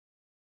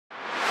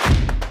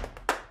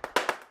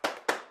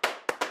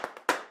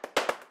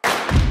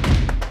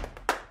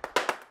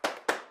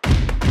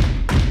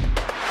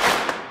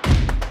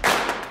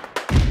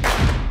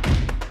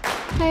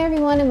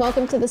everyone, and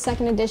welcome to the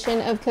second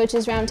edition of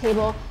Coaches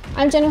Roundtable.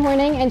 I'm Jenna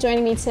Horning, and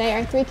joining me today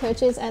are three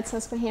coaches at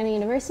Susquehanna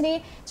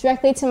University.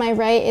 Directly to my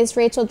right is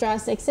Rachel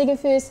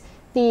Drosdick-Sigafoos,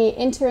 the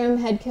interim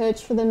head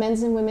coach for the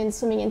men's and women's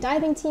swimming and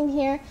diving team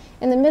here.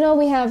 In the middle,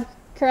 we have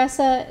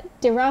Caressa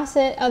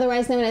DeRossett,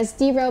 otherwise known as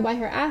D-Row by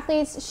her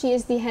athletes. She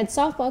is the head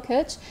softball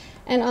coach.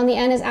 And on the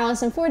end is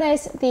Allison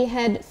Fordyce, the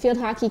head field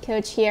hockey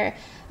coach here.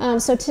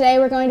 So today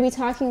we're going to be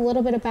talking a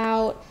little bit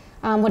about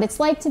what it's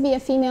like to be a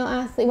female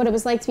athlete, what it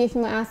was like to be a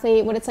female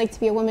athlete, what it's like to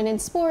be a woman in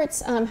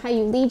sports, how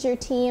you lead your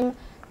team,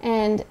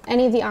 and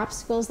any of the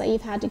obstacles that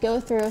you've had to go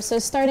through. So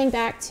starting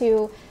back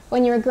to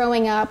when you were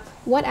growing up,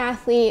 what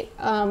athlete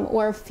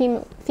or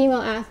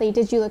female athlete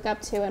did you look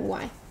up to and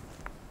why?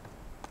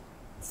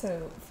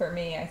 So for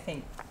me, I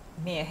think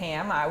Mia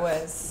Hamm. I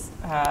was,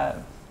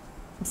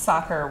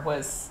 soccer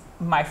was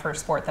my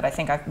first sport that I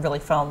think I really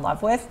fell in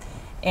love with.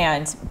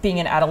 And being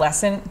an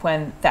adolescent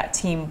when that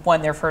team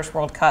won their first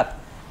World Cup,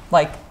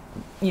 like,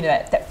 you know,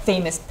 that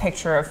famous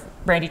picture of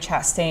Randy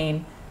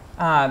Chastain,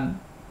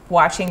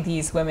 watching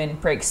these women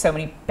break so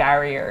many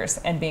barriers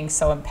and being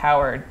so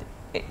empowered,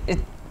 it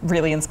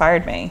really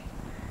inspired me.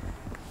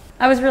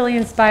 I was really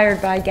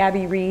inspired by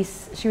Gabby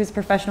Reese. She was a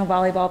professional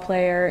volleyball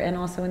player and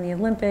also in the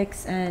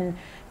Olympics. And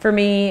for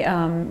me,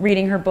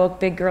 reading her book,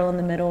 Big Girl in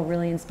the Middle,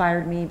 really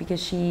inspired me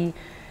because she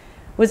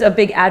was a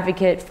big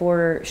advocate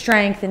for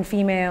strength in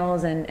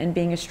females and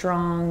being a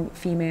strong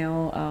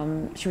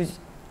female. She was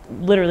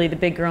literally the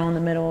big girl in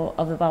the middle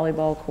of the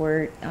volleyball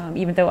court.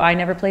 Even though I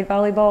never played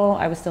volleyball,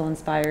 I was still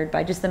inspired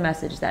by just the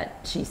message that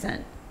she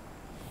sent.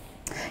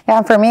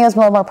 Yeah, for me it was a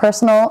little more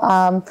personal.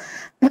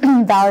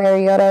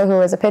 Valerie Arioto, who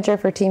was a pitcher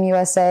for Team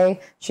USA,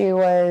 she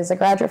was a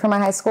graduate from my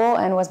high school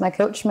and was my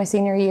coach my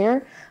senior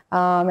year.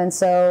 And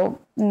so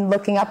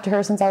looking up to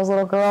her since I was a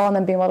little girl and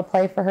then being able to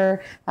play for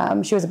her,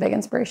 she was a big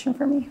inspiration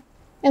for me.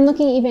 And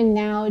looking even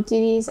now, do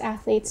these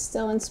athletes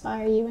still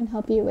inspire you and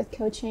help you with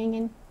coaching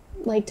and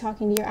like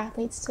talking to your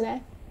athletes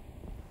today?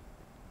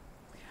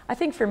 I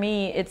think for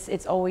me,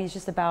 it's always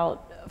just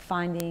about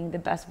finding the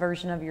best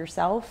version of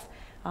yourself.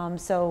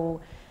 So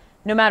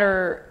no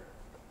matter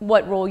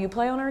what role you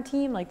play on our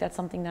team, like that's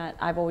something that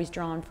I've always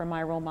drawn from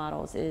my role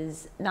models,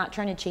 is not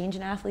trying to change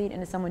an athlete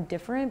into someone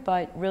different,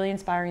 but really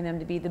inspiring them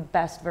to be the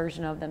best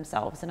version of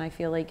themselves. And I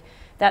feel like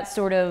that's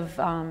sort of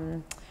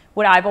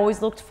what I've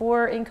always looked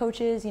for in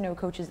coaches, you know,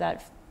 coaches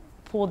that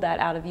pulled that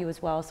out of you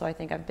as well. So I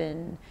think I've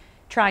been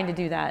trying to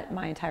do that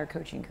my entire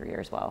coaching career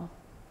as well.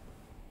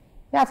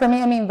 Yeah, for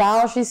me, I mean,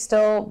 Val, we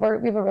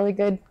have a really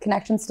good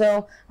connection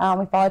still.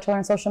 We follow each other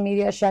on social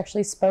media. She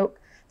actually spoke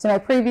to my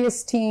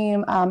previous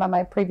team at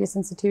my previous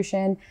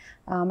institution.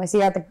 I see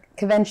her at the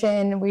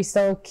convention. We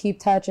still keep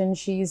touch, and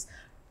she's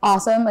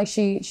awesome. Like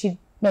she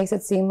makes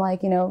it seem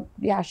like, you know,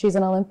 yeah, she's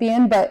an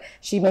Olympian, but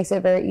she makes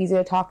it very easy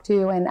to talk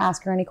to and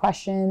ask her any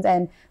questions,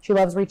 and she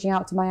loves reaching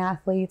out to my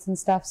athletes and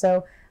stuff.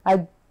 So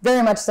I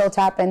very much still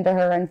tap into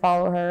her and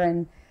follow her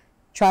and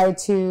try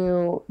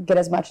to get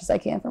as much as I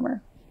can from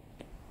her.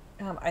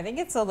 I think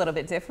it's a little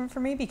bit different for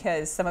me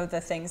because some of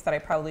the things that I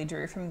probably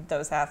drew from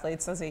those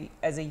athletes as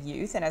a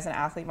youth and as an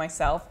athlete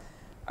myself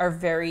are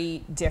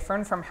very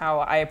different from how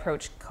I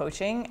approach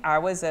coaching. I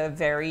was a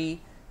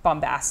very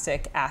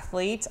bombastic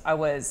athlete. I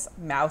was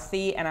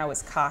mouthy and I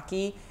was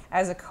cocky.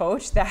 As a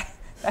coach,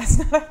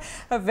 that's not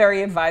a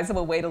very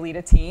advisable way to lead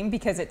a team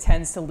because it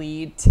tends to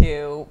lead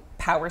to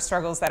power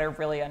struggles that are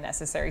really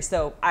unnecessary.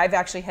 So I've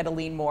actually had to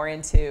lean more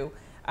into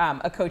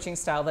a coaching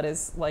style that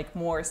is like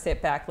more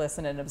sit back,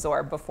 listen, and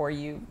absorb before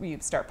you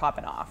start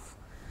popping off.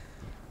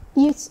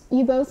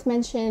 You both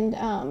mentioned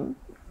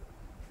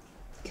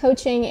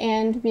coaching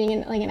and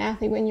being an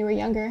athlete when you were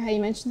younger, how you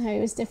mentioned how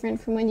it was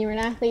different from when you were an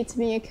athlete to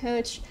being a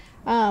coach.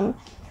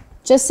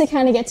 Just to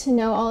kind of get to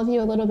know all of you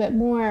a little bit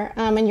more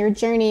and your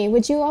journey,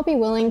 would you all be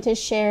willing to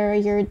share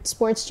your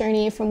sports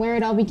journey from where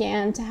it all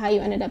began to how you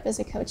ended up as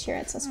a coach here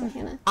at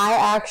Susquehanna? I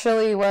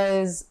actually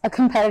was a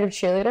competitive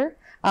cheerleader.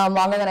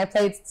 Longer than I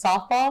played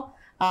softball.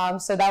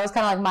 So that was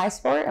kind of like my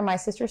sport, and my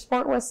sister's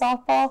sport was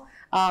softball.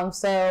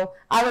 So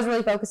I was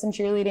really focused on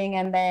cheerleading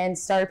and then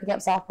started picking up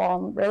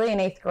softball really in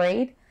 8th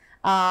grade.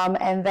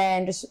 And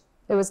then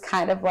it was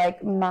kind of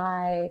like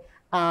my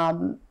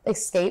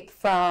escape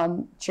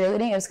from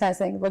cheerleading. It was kind of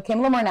something that came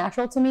a little more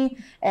natural to me,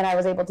 and I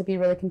was able to be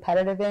really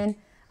competitive in.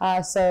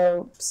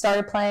 So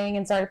started playing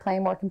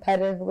more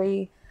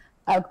competitively,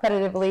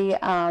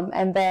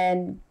 and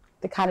then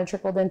it kind of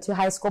trickled into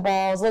high school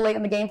ball. I was a little late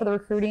in the game for the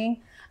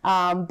recruiting,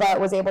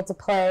 but was able to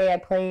play. I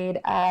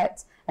played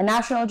at a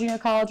national junior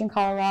college in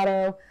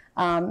Colorado,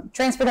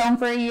 transferred home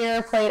for a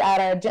year, played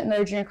at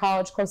another junior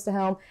college close to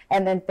home,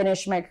 and then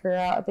finished my career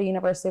out at the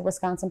University of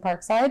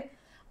Wisconsin-Parkside.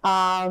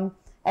 And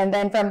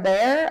then from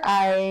there,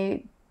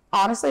 I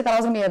honestly thought I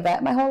was going to be a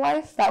vet my whole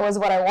life. That was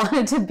what I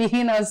wanted to be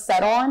and I was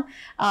set on.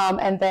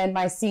 And then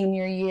my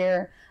senior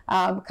year,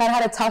 kind of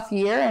had a tough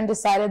year and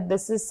decided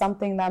this is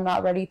something that I'm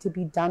not ready to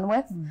be done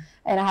with.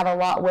 And I have a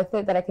lot with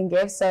it that I can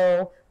give.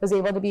 So was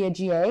able to be a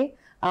GA.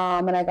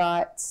 And I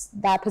got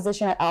that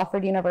position at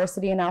Alfred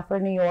University in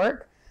Alfred, New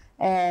York.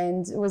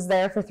 and was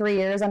there for 3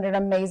 years under an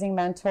amazing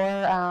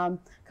mentor.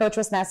 Coach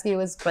Wisniewski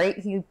was great.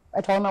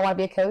 I told him I want to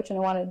be a coach and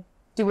I wanted to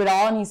do it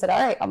all, and he said, all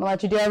right, I'm gonna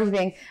let you do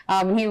everything.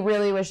 And he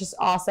really was just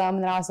awesome.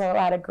 And then I also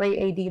had a great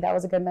AD that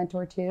was a good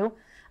mentor too.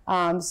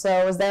 So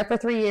I was there for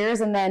 3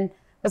 years, and then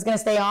was going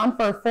to stay on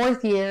for a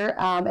 4th year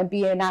and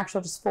be an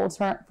actual just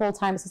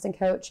full-time assistant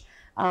coach.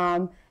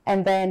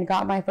 And then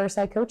got my first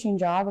head coaching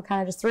job. I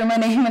kind of just threw my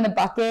name in the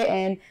bucket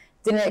and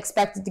didn't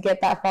expect it to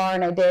get that far,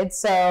 and I did.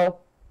 So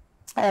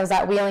I was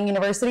at Wheeling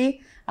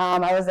University.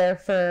 I was there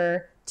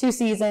for 2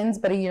 seasons,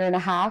 but a year and a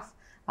half.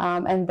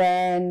 And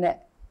then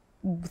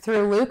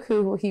through Luke,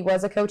 who he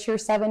was a coach here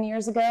 7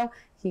 years ago,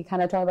 he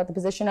kind of told me about the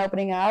position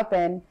opening up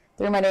and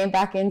threw my name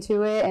back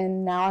into it,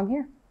 and now I'm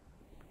here.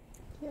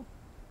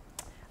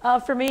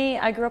 For me,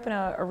 I grew up in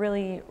a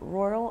really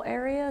rural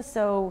area,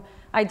 so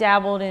I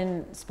dabbled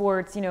in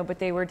sports, but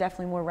they were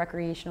definitely more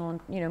recreational,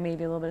 and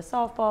maybe a little bit of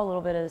softball, a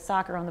little bit of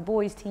soccer on the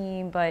boys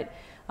team, but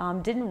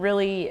didn't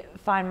really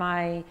find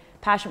my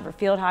passion for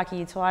field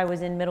hockey until I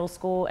was in middle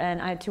school,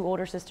 and I had 2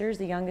 older sisters,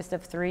 the youngest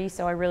of 3,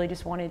 so I really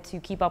just wanted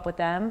to keep up with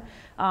them.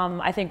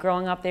 I think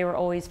growing up, they were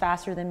always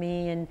faster than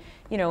me and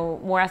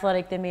more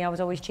athletic than me. I was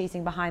always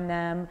chasing behind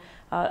them,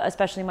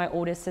 especially my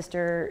oldest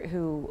sister,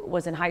 who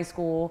was in high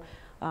school.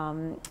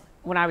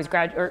 When I was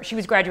she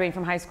was graduating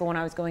from high school when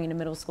I was going into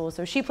middle school.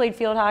 So she played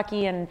field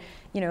hockey, and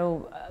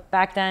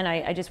back then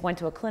I just went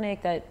to a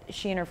clinic that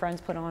she and her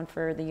friends put on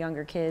for the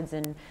younger kids,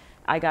 and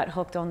I got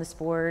hooked on the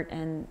sport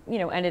and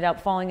ended up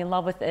falling in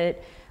love with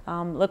it.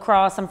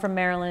 Lacrosse, I'm from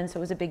Maryland, so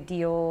it was a big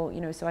deal.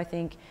 So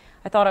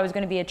I thought I was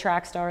going to be a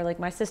track star like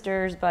my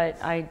sisters,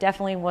 but I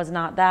definitely was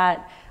not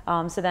that.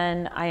 So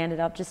then I ended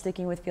up just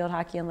sticking with field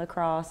hockey and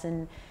lacrosse,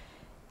 and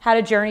had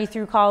a journey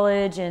through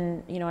college.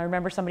 And I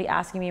remember somebody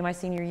asking me my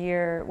senior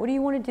year, what do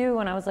you want to do?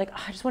 And I was like,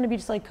 I just want to be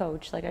just like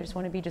Coach. Like, I just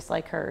want to be just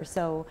like her.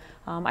 So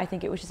I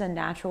think it was just a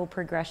natural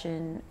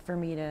progression for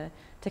me to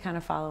kind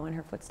of follow in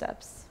her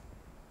footsteps.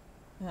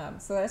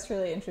 So that's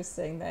really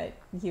interesting that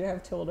you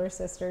have 2 older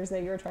sisters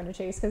that you were trying to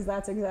chase, because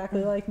that's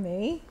exactly like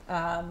me.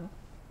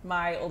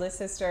 My oldest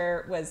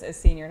sister was a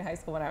senior in high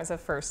school when I was a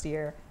first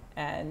year,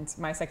 and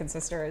my second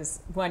sister is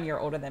 1 year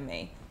older than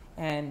me.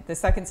 And the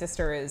second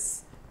sister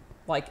is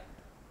like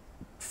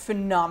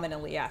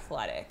phenomenally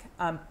athletic.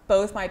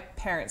 Both my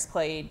parents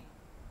played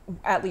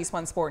at least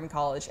one sport in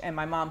college, and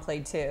my mom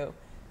played too.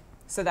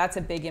 So that's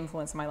a big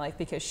influence in my life,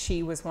 because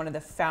she was one of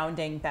the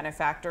founding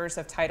benefactors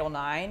of Title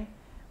IX.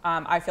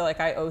 I feel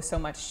like I owe so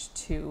much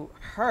to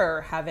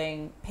her,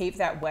 having paved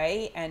that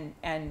way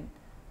and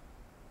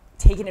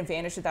taken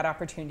advantage of that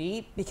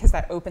opportunity, because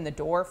that opened the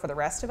door for the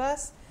rest of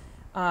us.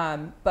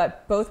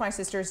 But both my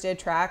sisters did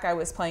track. I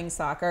was playing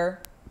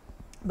soccer.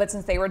 But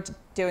since they were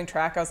doing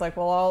track, I was like,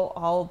 well,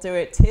 I'll do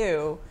it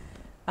too.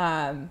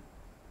 And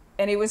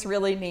it was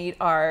really neat,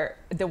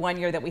 the 1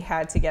 year that we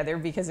had together,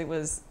 because it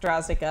was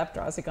Drosdick up,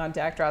 Drosdick on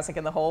deck, Drosdick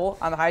in the hole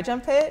on the high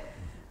jump pit.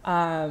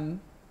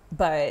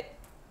 But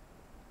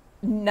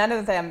neither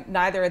of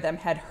them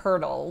had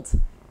hurdled.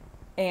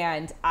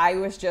 And I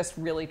was just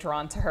really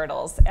drawn to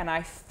hurdles, and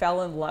I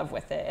fell in love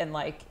with it. And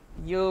like,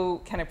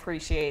 you can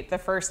appreciate, the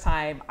first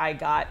time I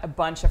got a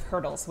bunch of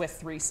hurdles with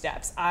 3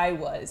 steps, I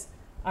was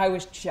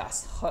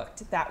just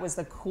hooked. That was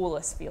the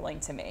coolest feeling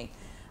to me.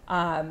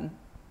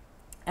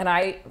 And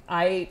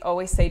I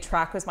always say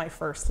track was my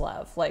first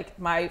love. Like,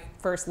 my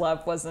first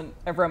love wasn't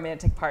a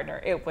romantic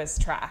partner, it was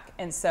track.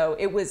 And so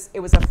it was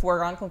a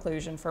foregone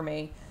conclusion for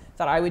me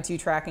that I would do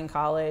track in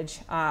college.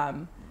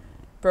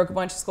 Broke a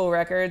bunch of school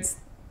records.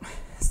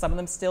 Some of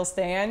them still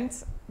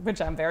stand, which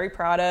I'm very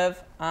proud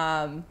of.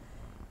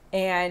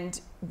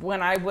 And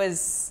when I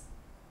was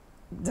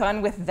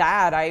done with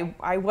that,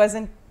 I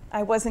wasn't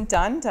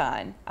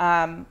done.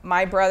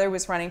 My brother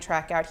was running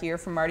track out here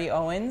from Marty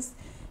Owens.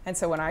 And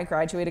so when I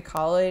graduated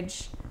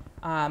college,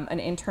 an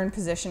intern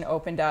position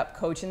opened up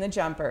coaching the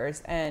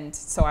jumpers. And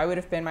so I would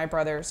have been my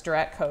brother's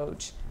direct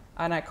coach.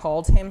 And I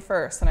called him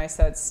first and I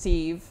said,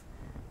 Steve,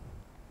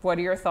 what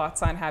are your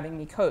thoughts on having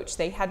me coach?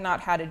 They had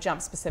not had a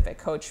jump specific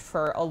coach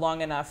for a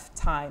long enough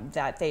time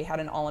that they had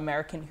an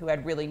All-American who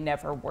had really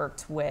never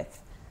worked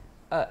with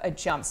a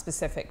jump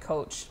specific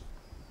coach.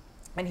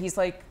 And he's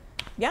like,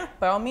 yeah,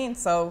 by all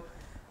means. So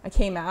I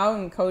came out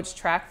and coached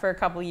track for a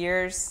couple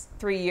years,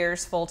 3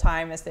 years full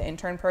time as the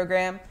intern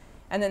program.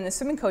 And then the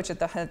swimming coach at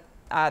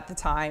the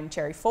time,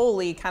 Jerry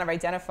Foley, kind of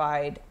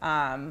identified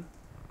I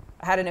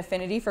had an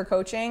affinity for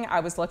coaching.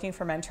 I was looking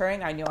for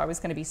mentoring. I knew I was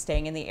going to be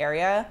staying in the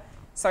area.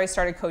 So I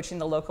started coaching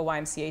the local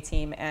YMCA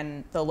team,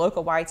 and the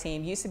local Y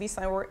team used to be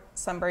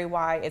Sunbury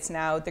Y. It's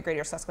now the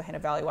Greater Susquehanna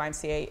Valley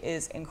YMCA,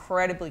 is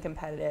incredibly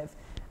competitive.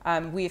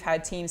 We've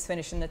had teams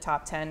finish in the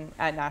top 10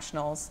 at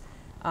nationals,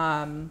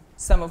 some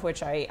of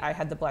which I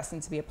had the blessing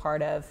to be a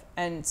part of.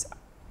 And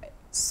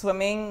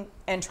swimming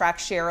and track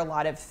share a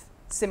lot of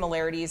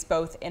similarities,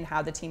 both in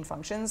how the team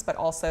functions, but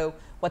also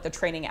what the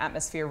training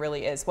atmosphere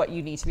really is, what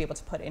you need to be able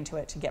to put into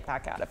it to get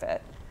back out of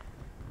it.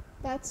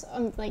 That's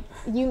like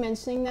you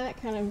mentioning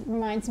that kind of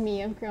reminds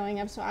me of growing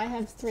up. So I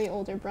have 3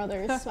 older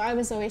brothers, so I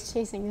was always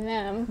chasing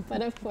them.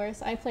 But of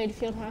course, I played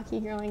field hockey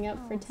growing up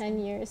for 10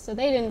 years, so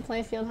they didn't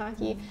play field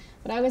hockey.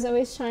 But I was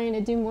always trying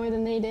to do more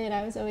than they did.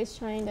 I was always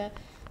trying to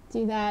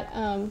do that.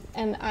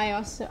 And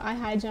I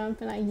high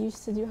jump and I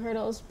used to do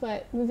hurdles.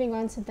 But moving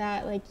on to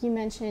that, like you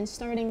mentioned,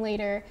 starting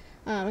later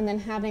and then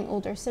having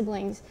older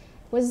siblings,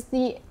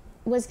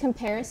 was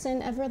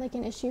comparison ever like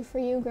an issue for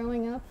you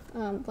growing up?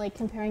 Like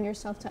comparing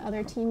yourself to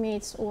other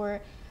teammates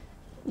or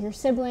your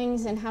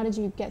siblings, and how did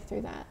you get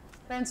through that?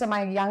 And so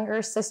my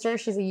younger sister,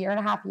 she's a year and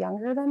a half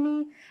younger than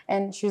me,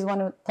 and she was the one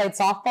who played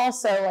softball.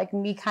 So like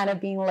me kind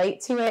of being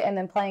late to it and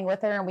then playing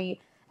with her, and we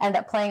ended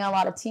up playing a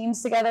lot of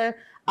teams together.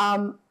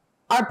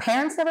 Our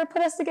parents never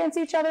put us against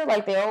each other.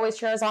 Like they always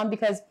cheer us on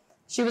because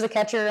she was a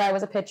catcher, I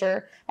was a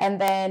pitcher, and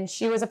then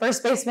she was a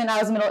first baseman, I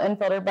was a middle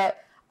infielder.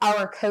 But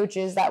our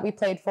coaches that we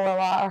played for a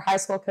lot, our high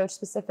school coach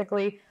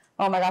specifically,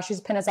 oh my gosh, she's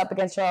pin us up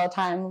against her all the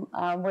time,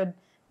 would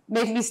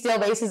make me steal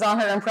bases on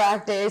her in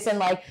practice and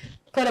like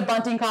put a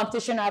bunting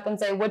competition up and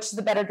say, which is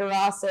the better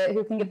DeRossett,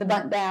 who can get the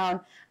bunt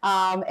down.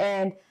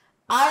 And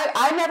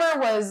I never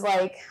was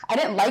like, I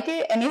didn't like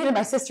it, and neither did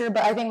my sister,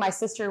 but I think my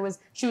sister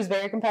she was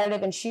very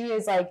competitive, and she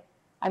is like,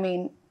 I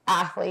mean,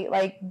 athlete,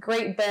 like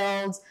great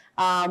builds,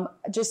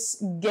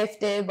 just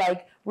gifted,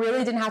 like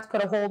really didn't have to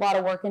put a whole lot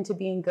of work into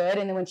being good.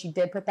 And then when she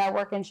did put that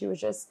work in, she was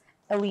just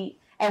elite.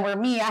 And where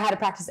me, I had to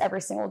practice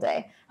every single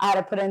day. I had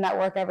to put in that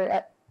work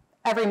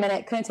every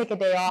minute, couldn't take a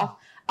day off.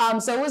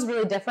 So it was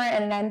really different.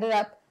 And it ended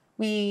up,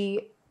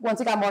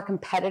 once it got more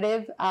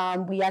competitive,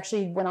 we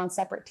actually went on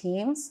separate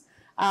teams.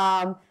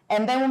 And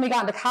then when we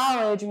got into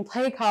college and we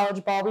played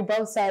college ball, we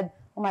both said,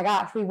 oh my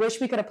gosh, we wish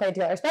we could have played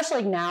together, especially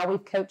like now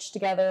we've coached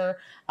together.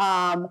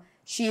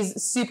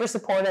 She's super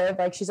supportive.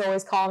 Like she's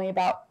always calling me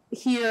about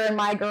here and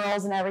my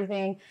girls and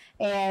everything.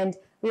 And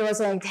we were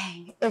saying,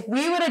 dang, if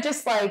we would have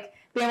just like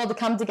been able to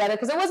come together,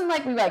 because it wasn't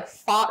like we like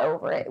fought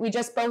over it. We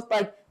just both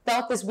like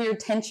felt this weird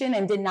tension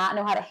and did not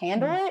know how to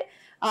handle it.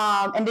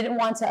 And didn't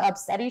want to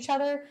upset each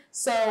other.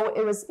 So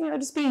it was,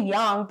 just being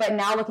young. But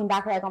now looking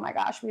back, we're like, oh my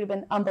gosh, we'd have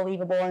been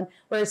unbelievable. And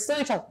we're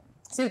still each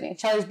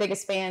other's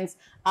biggest fans.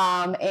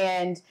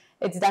 And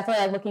it's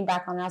definitely, like, looking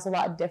back on it, it's a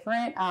lot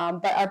different.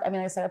 But like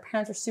I said, our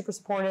parents were super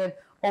supportive,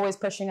 always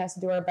pushing us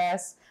to do our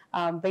best.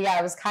 But yeah,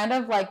 it was kind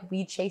of like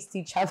we chased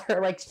each other.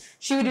 Like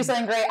she would do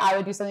something great, I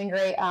would do something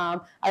great.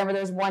 I remember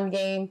there was one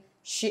game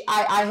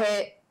I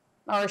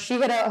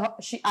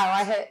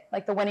hit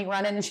like the winning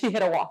run in, and she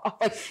hit a walk.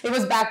 Like it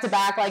was back to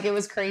back, like it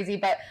was crazy.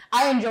 But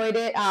I enjoyed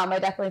it. I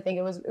definitely think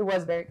it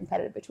was very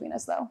competitive between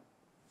us though.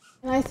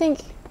 And I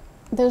think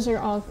those are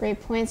all great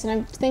points. And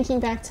I'm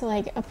thinking back to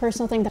like a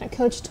personal thing that a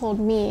coach told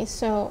me.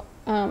 So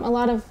a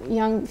lot of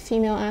young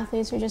female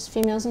athletes, or just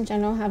females in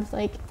general, have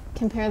like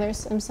compare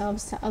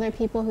themselves to other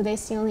people who they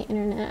see on the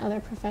internet,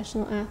 other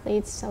professional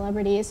athletes,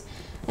 celebrities.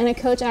 And a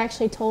coach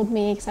actually told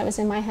me, because I was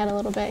in my head a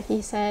little bit,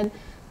 he said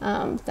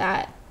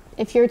that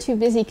if you're too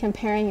busy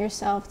comparing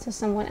yourself to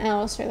someone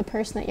else or the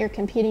person that you're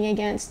competing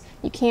against,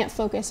 you can't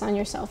focus on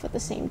yourself at the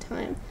same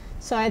time.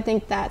 So I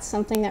think that's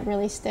something that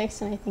really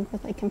sticks, and I think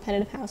with like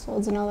competitive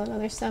households and all that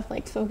other stuff,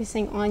 like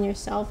focusing on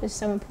yourself is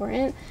so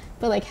important,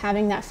 but like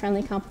having that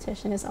friendly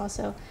competition is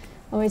also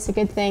always a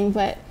good thing.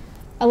 But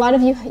a lot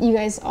of you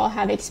guys all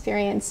have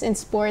experience in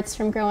sports,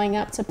 from growing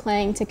up to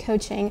playing to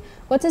coaching.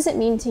 What does it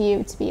mean to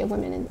you to be a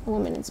woman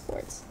in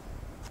sports?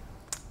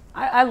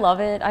 I love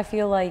it. I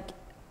feel like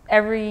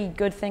every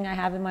good thing I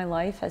have in my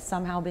life has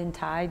somehow been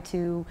tied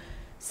to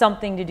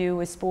something to do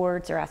with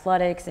sports or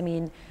athletics. I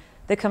mean,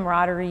 the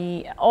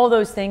camaraderie, all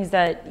those things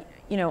that,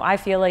 I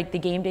feel like the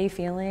game day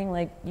feeling,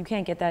 like you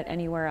can't get that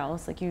anywhere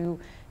else. Like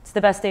it's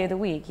the best day of the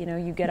week.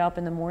 You get up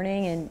in the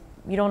morning and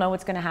you don't know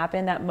what's going to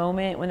happen. That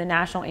moment when the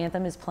national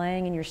anthem is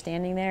playing and you're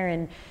standing there,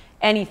 and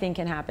anything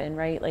can happen,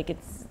 right? Like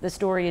the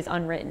story is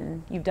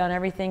unwritten. You've done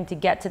everything to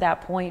get to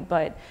that point,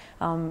 but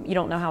you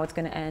don't know how it's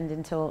going to end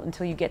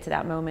until you get to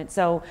that moment.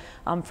 So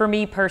for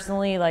me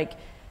personally, like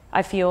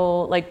I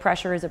feel like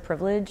pressure is a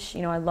privilege.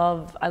 I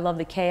love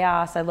the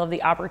chaos. I love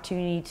the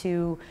opportunity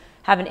to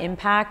have an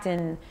impact.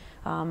 And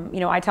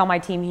I tell my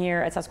team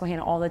here at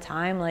Susquehanna all the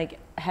time, like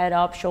head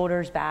up,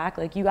 shoulders back.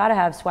 Like you got to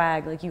have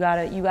swag. Like you got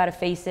to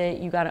face it.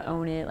 You got to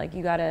own it. Like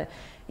you got to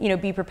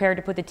be prepared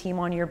to put the team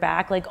on your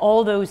back, like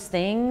all those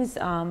things.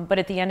 But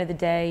at the end of the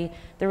day,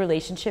 the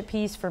relationship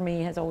piece for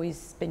me has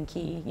always been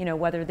key.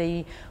 Whether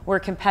they were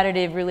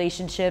competitive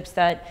relationships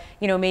that,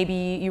 maybe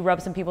you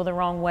rub some people the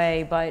wrong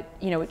way, but,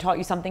 it taught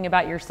you something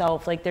about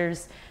yourself. Like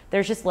there's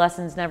just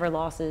lessons, never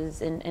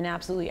losses, in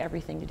absolutely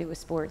everything to do with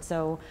sports.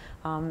 So,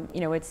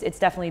 it's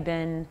definitely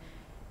been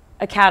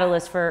a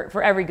catalyst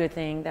for every good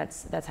thing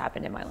that's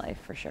happened in my life,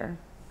 for sure.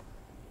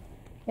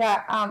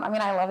 Yeah,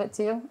 I love it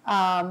too.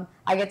 I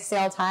get to say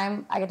all the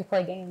time, I get to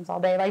play games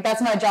all day. Like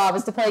that's my job,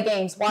 is to play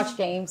games, watch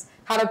games,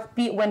 how to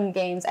win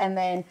games. And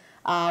then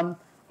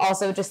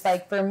also just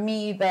like for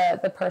me,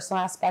 the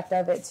personal aspect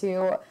of it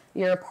too,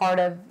 you're a part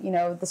of,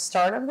 the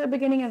start of the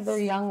beginning of their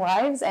young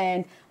lives,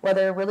 and where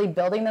they're really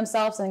building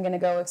themselves and going to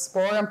go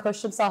explore and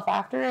push themselves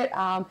after it.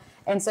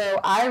 And so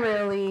I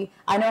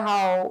know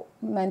how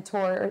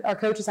our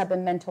coaches have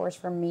been mentors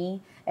for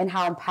me and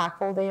how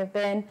impactful they have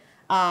been.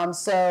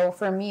 So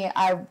for me,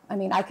 I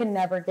mean, I can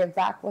never give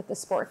back what the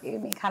sport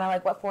gave me, kind of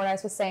like what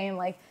Fordyce was saying,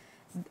 like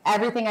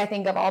everything I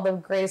think of, all the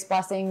greatest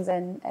blessings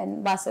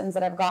and lessons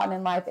that I've gotten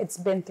in life, it's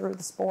been through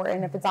the sport.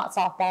 And if it's not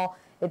softball,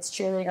 it's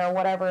cheerleading or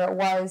whatever it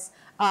was.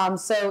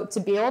 So to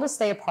be able to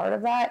stay a part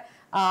of that,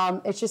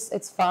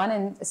 it's fun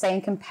and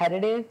staying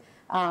competitive,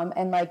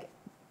 and like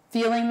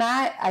feeling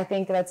that, I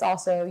think that's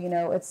also,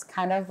 it's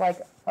kind of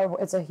like,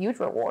 it's a huge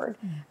reward,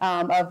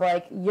 of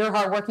like your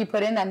hard work you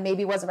put in that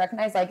maybe wasn't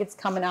recognized, like it's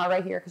coming out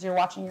right here because you're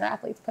watching your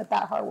athletes put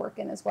that hard work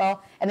in as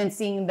well. And then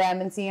seeing them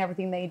and seeing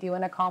everything they do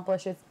and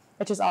accomplish, it's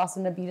just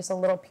awesome to be just a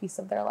little piece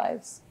of their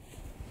lives.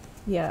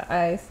 Yeah,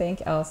 I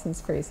think Allison's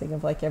phrasing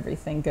of like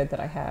everything good that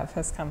I have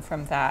has come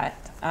from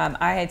that.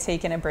 I had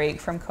taken a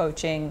break from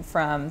coaching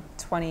from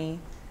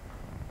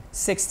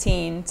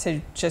 2016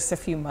 to just a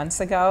few months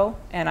ago,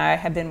 and I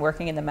had been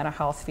working in the mental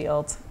health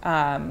field.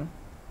 And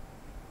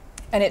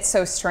it's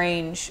so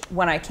strange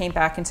when I came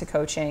back into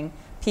coaching,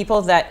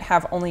 people that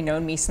have only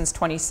known me since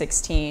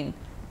 2016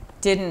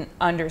 didn't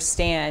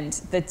understand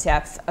the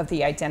depth of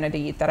the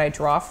identity that I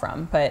draw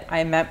from. But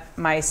I met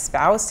my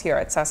spouse here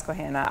at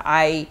Susquehanna.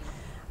 I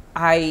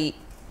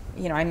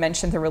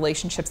mentioned the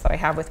relationships that I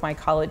have with my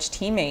college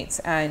teammates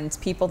and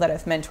people that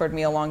have mentored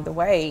me along the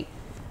way.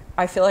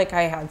 I feel like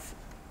I have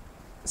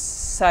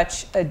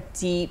such a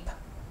deep,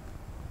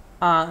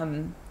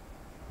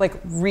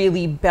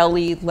 really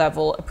belly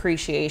level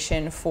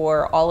appreciation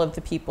for all of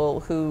the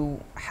people who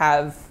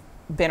have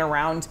been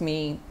around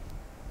me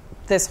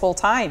this whole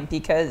time,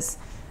 because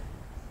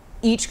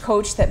each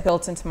coach that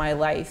built into my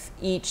life,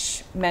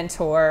 each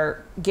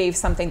mentor gave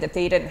something that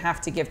they didn't have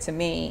to give to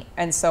me.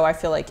 And so I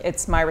feel like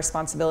it's my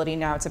responsibility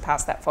now to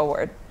pass that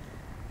forward.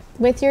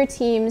 With your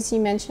teams, you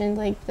mentioned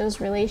like those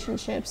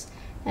relationships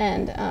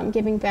and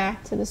giving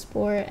back to the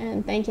sport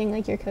and thanking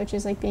like your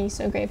coaches, like being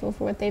so grateful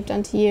for what they've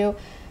done to you.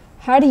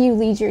 How do you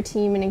lead your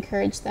team and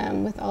encourage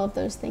them with all of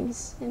those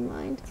things in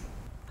mind?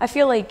 I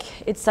feel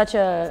like it's such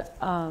a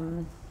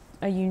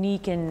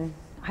unique, and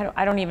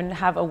I don't even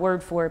have a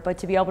word for it, but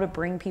to be able to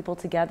bring people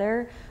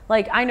together.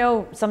 Like, I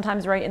know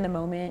sometimes right in the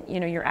moment,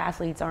 your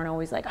athletes aren't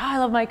always like, oh, I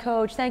love my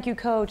coach, thank you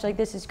coach, like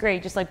this is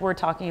great, just like we're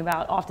talking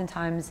about.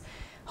 Oftentimes,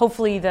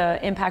 hopefully the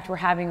impact we're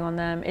having on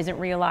them isn't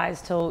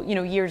realized till,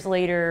 years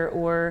later,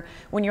 or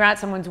when you're at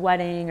someone's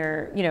wedding,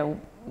 or,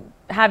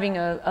 having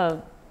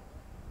a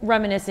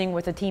reminiscing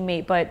with a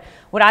teammate. But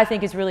what I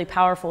think is really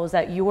powerful is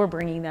that you're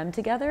bringing them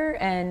together.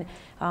 And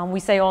we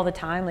say all the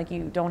time, like,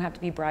 you don't have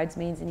to be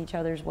bridesmaids in each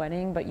other's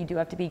wedding, but you do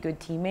have to be good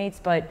teammates.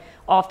 But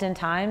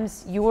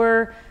oftentimes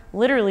you're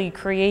literally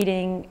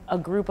creating a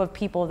group of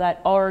people that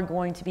are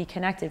going to be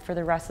connected for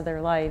the rest of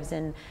their lives.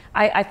 And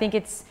I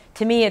think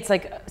to me, it's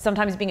like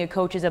sometimes being a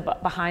coach is a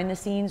behind the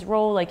scenes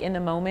role, like in the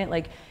moment,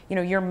 like,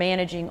 you're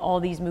managing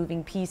all these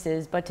moving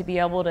pieces, but to be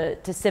able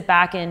to sit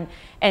back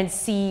and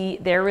see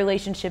their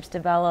relationships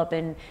develop.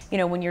 And,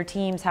 when your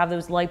teams have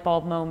those light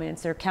bulb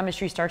moments, or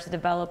chemistry starts to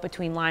develop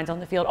between lines on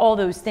the field, all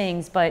those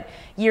things. But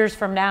years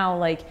from now,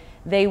 like,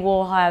 they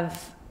will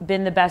have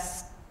been the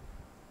best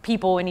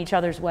people in each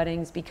other's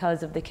weddings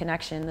because of the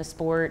connection, the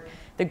sport,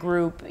 the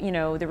group,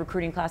 the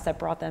recruiting class that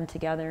brought them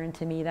together. And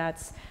to me,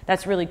 that's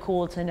really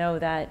cool to know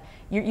that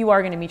you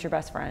are going to meet your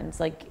best friends,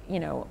 like,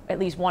 at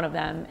least one of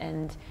them.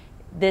 And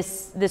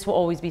this will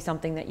always be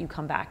something that you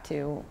come back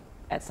to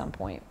at some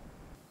point.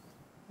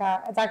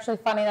 Yeah, it's actually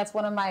funny. That's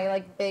one of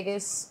my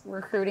biggest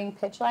recruiting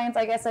pitch lines,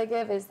 I guess I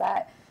give, is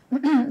that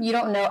you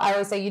don't know. I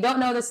always say, you don't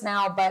know this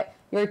now, but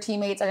your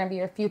teammates are going to be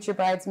your future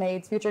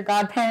bridesmaids, future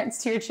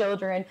godparents to your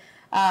children.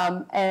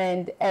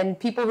 And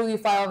people who you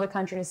fly all over the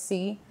country to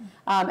see,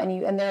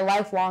 and they're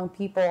lifelong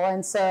people.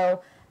 And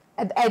so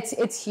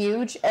it's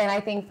huge. And I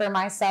think for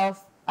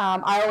myself,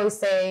 I always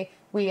say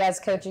we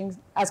as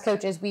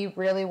coaches, we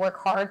really work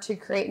hard to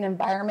create an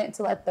environment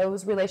to let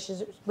those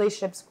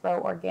relationships grow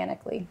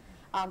organically.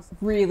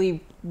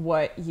 Really,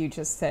 what you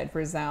just said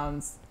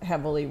resounds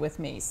heavily with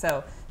me.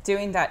 So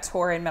doing that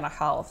tour in mental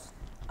health,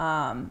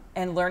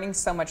 and learning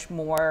so much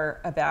more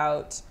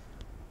about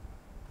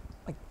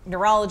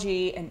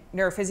neurology and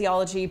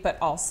neurophysiology, but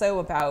also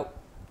about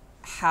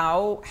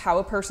how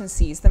a person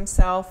sees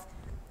themselves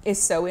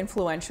is so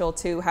influential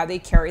to how they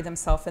carry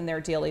themselves in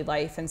their daily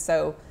life. And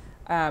so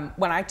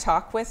when I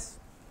talk with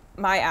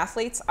my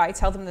athletes, I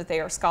tell them that they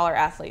are scholar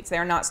athletes. They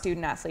are not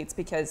student athletes,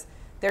 because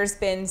there's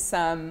been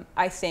some,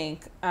 I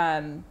think,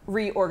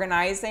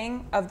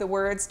 reorganizing of the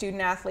word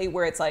student athlete,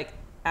 where it's like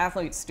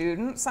athlete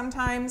student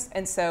sometimes.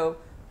 And so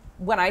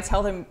when I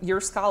tell them you're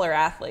scholar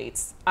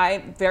athletes,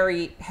 I'm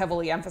very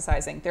heavily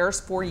emphasizing there's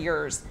 4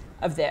 years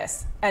of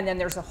this, and then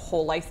there's a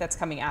whole life that's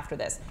coming after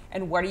this.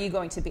 And what are you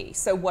going to be?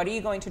 So what are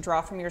you going to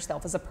draw from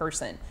yourself as a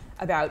person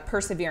about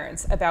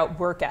perseverance, about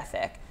work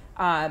ethic,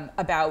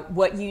 about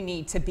what you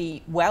need to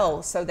be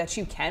well so that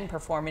you can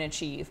perform and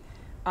achieve?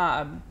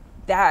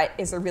 That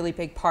is a really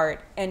big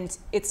part. And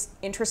it's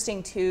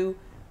interesting too,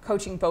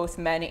 coaching both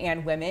men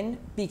and women,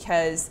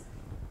 because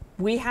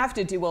we have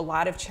to do a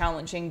lot of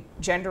challenging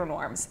gender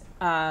norms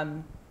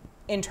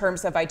in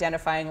terms of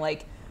identifying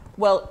like,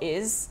 well,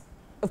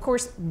 of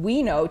course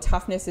we know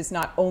toughness is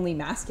not only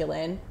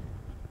masculine,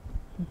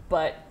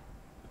 but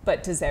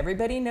does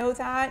everybody know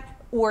that?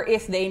 Or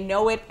if they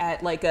know it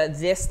at like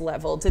this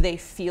level, do they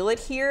feel it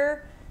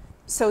here?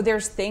 So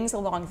there's things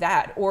along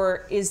that.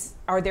 Or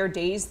are there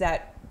days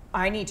that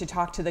I need to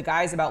talk to the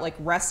guys about like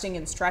resting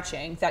and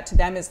stretching that to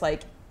them is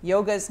like,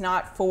 yoga's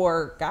not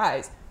for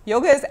guys.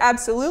 Yoga is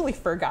absolutely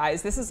for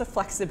guys. This is a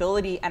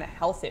flexibility and a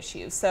health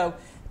issue. So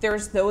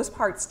there's those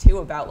parts too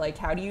about like,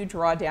 how do you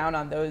draw down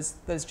on those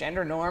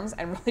gender norms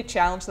and really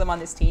challenge them on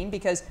this team,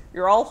 because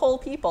you're all whole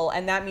people,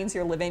 and that means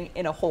you're living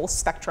in a whole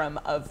spectrum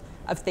of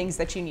things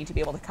that you need to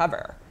be able to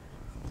cover.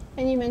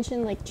 And you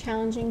mentioned like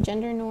challenging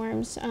gender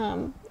norms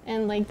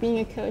and like being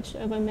a coach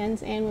of a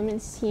men's and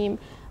women's team.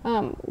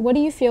 What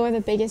do you feel are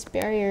the biggest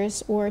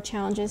barriers or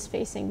challenges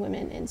facing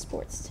women in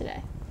sports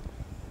today?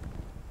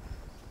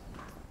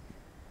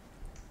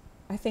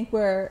 I think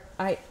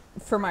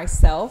for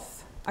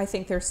myself, I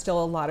think there's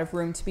still a lot of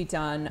room to be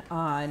done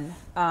on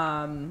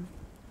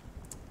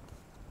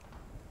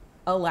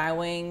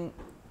allowing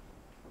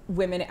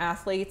women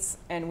athletes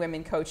and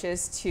women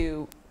coaches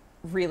to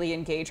really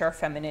engage our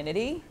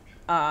femininity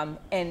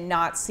and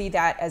not see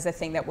that as a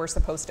thing that we're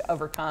supposed to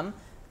overcome,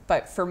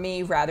 but for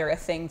me, rather a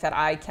thing that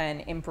I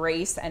can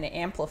embrace and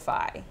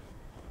amplify.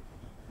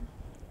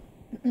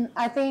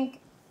 I think,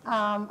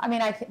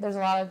 there's a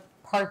lot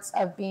of parts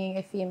of being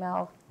a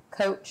female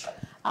coach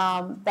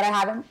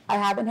that I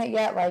haven't hit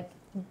yet, like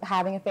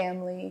having a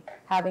family,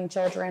 having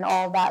children,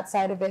 all that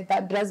side of it.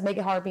 That does make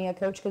it hard being a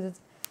coach, because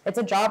it's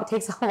a job. It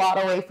takes a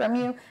lot away from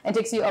you and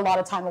takes you a lot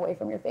of time away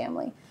from your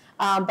family.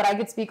 But I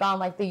could speak on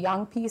like the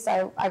young piece.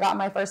 I got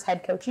my first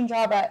head coaching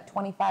job at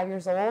 25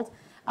 years old.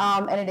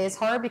 And it is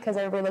hard because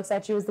everybody looks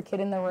at you as the kid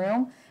in the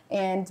room.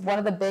 And one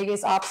of the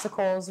biggest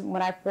obstacles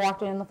when I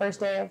walked in the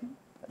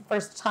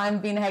first time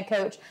being a head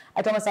coach,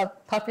 I told myself,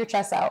 puff your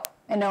chest out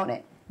and own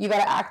it. You got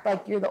to act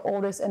like you're the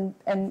oldest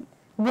and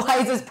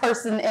wisest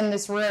person in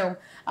this room,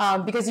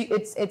 because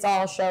it's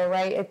all a show,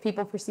 right? If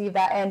people perceive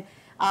that. And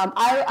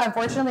I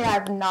unfortunately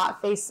have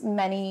not faced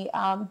many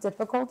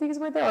difficulties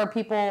with it or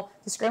people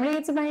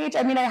discriminating to my age.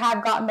 I mean, I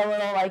have gotten a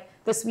little like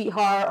the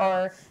sweetheart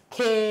or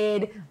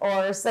kid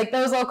or like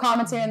those little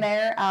comments here and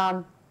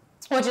there,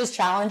 which is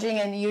challenging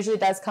and usually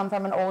does come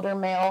from an older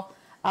male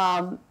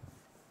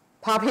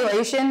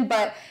population,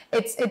 but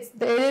it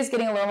is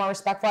getting a little more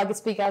respectful. I could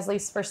speak at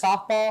least for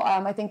softball.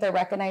 I think they're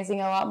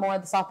recognizing a lot more.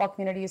 The softball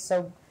community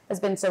has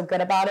been so good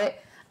about it.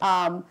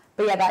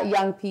 But yeah, that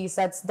young piece,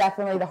 that's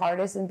definitely the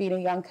hardest in being a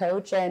young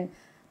coach. And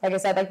like I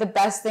said, like the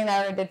best thing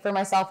that I ever did for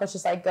myself was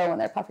just like go in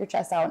there, puff your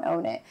chest out and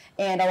own it.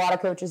 And a lot of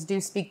coaches do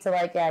speak to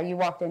like, yeah, you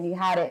walked in, you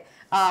had it.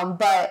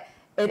 But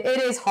it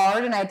is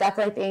hard. And I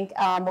definitely think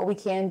what we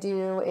can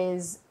do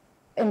is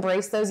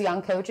embrace those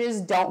young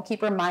coaches. Don't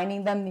keep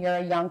reminding them you're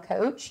a young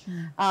coach.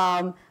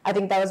 I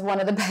think that was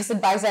one of the best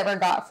advice I ever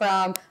got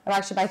from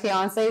actually my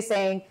fiance,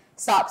 saying,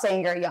 stop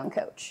saying you're a young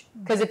coach.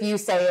 Because if you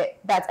say it,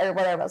 that's what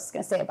everyone else is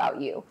going to say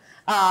about you.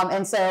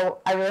 And so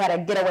I really had to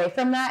get away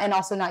from that and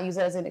also not use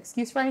it as an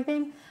excuse for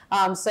anything.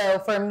 So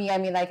for me, I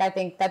mean, like, I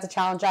think that's a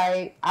challenge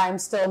I'm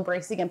still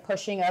embracing and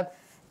pushing of,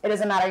 it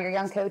doesn't matter, you're a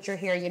young coach, you're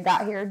here, you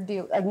got here,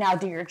 now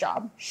do your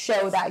job.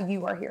 Show that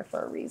you are here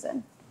for a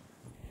reason.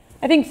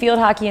 I think field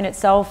hockey in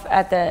itself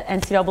at the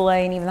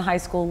NCAA and even the high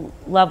school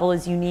level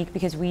is unique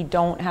because we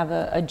don't have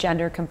a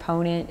gender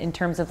component in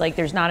terms of like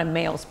there's not a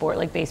male sport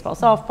like baseball,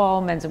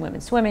 softball, men's and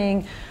women's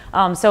swimming.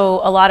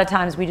 So a lot of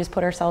times we just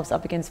put ourselves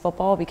up against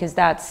football because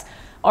that's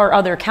our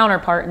other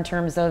counterpart in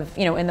terms of,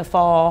 you know, in the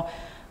fall.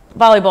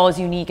 Volleyball is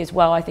unique as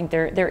well. I think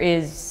there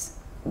is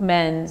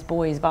men's,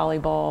 boys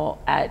volleyball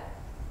at,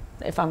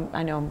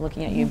 I know I'm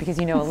looking at you because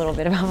you know a little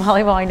bit about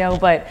volleyball, I know,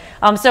 but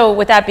so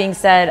with that being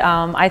said,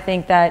 I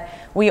think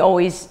that we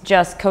always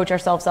just coach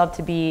ourselves up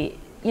to be,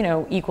 you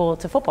know, equal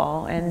to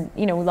football, and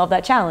you know, we love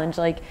that challenge.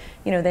 Like,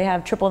 you know, they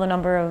have triple the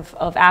number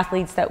of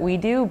athletes that we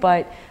do,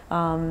 but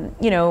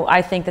you know,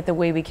 I think that the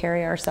way we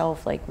carry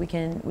ourselves, like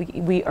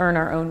we earn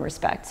our own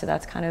respect. So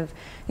that's kind of,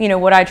 you know,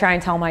 what I try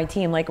and tell my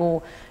team, like,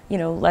 well, you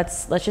know,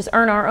 let's just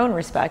earn our own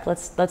respect.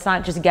 Let's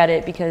not just get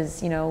it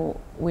because, you know,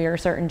 we're a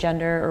certain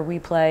gender or we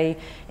play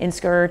in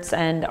skirts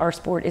and our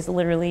sport is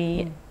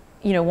literally,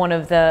 you know, one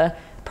of the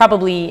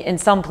probably in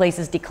some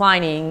places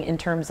declining in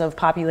terms of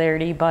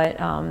popularity, but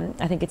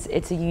I think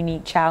it's a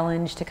unique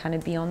challenge to kind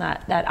of be on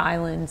that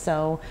island.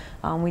 So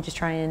we just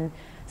try and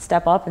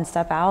step up and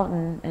step out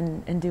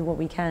and do what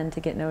we can to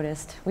get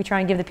noticed. We try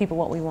and give the people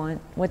what we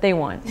want, what they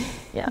want.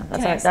 Yeah,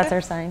 that's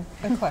our sign.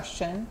 A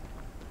question.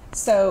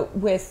 So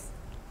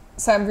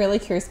I'm really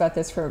curious about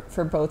this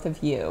for both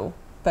of you,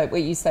 but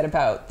what you said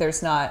about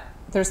there's not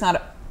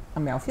a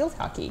male field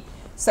hockey.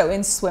 So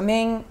in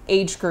swimming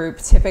age group,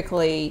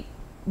 typically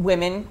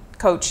women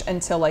coach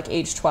until like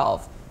age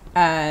 12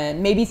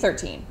 and maybe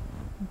 13.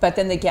 But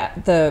then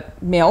the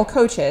male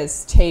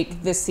coaches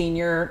take the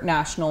senior,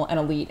 national, and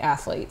elite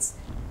athletes.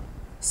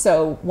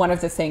 So one of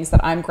the things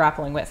that I'm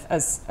grappling with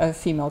as a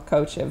female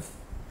coach of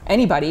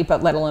anybody,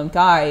 but let alone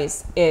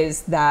guys,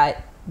 is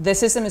that the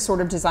system is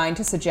sort of designed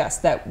to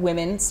suggest that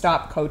women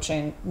stop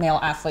coaching male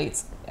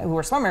athletes who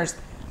are swimmers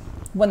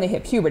when they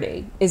hit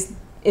puberty. Is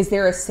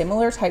there a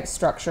similar type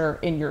structure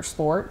in your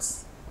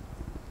sports?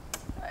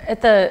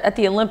 At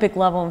the Olympic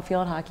level in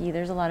field hockey,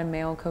 there's a lot of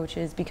male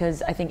coaches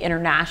because I think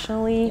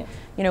internationally,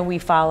 we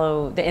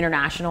follow the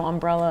international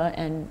umbrella,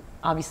 and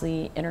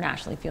obviously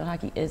internationally field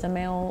hockey is a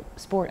male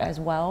sport as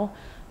well.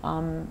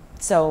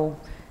 So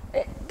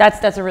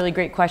that's a really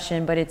great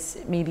question, but it's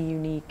maybe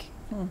unique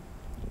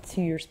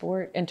to your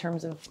sport in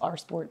terms of our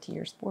sport to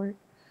your sport.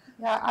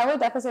 Yeah, I would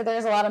definitely say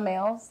there's a lot of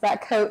males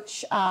that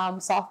coach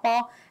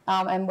softball,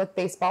 and with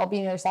baseball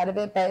being the other side of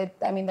it. But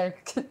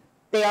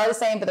they are the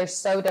same, but they're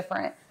so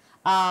different.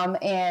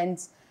 And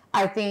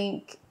I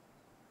think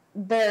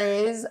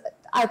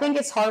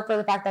it's hard for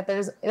the fact that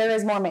there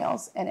is more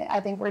males in it. I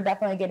think we're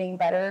definitely getting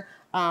better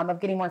of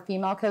getting more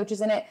female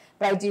coaches in it.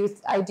 But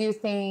I do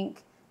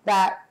think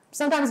that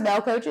sometimes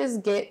male coaches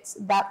get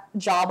that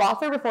job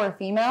offer before a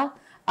female.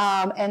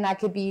 And that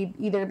could be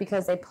either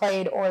because they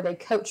played or they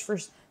coached for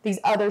these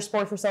other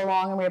sports for so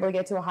long and were able to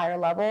get to a higher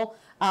level.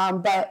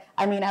 But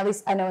I mean, at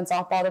least I know in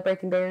softball they're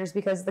breaking barriers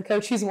because the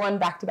coach who's won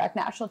back-to-back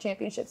national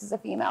championships is a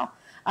female.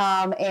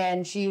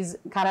 And she's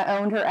kind of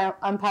owned her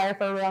umpire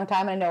for a really long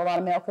time. And I know a lot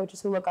of male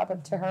coaches who look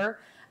up to her.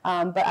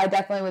 But I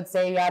definitely would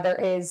say, yeah, there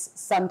is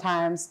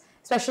sometimes,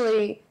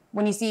 especially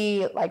when you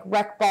see like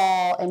rec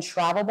ball and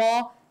travel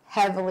ball,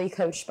 heavily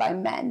coached by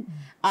men.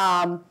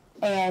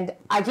 And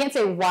I can't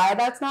say why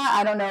that's not.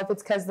 I don't know if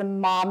it's because the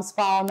moms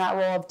fall in that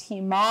role of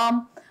team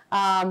mom.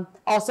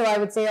 Also, I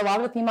would say a lot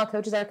of the female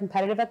coaches that are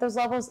competitive at those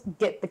levels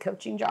get the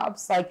coaching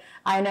jobs. Like,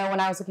 I know when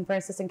I was looking for an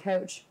assistant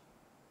coach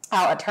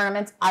out at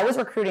tournaments, I was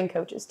recruiting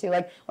coaches too.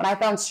 Like, when I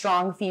found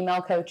strong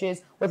female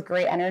coaches with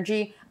great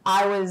energy,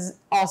 I was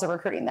also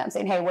recruiting them,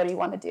 saying, hey, what do you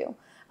want to do?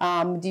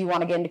 Do you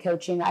want to get into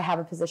coaching? I have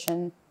a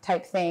position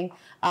type thing.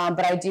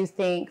 But I do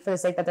think, for the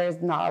sake that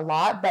there's not a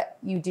lot, but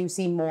you do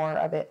see more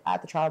of it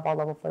at the travel ball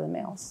level for the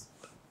males.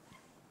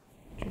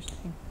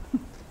 Interesting.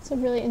 It's a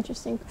really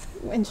interesting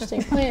point.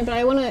 But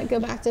I want to go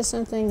back to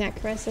something that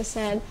Caressa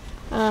said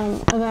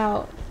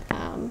about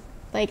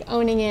like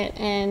owning it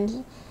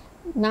and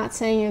not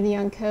saying you're the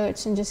young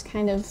coach and just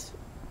kind of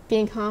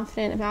being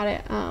confident about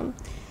it.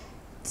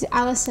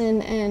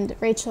 Allison and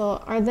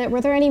Rachel,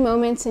 were there any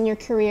moments in your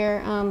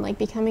career, like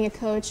becoming a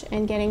coach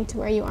and getting to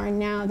where you are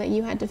now, that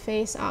you had to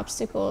face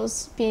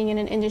obstacles being in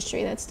an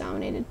industry that's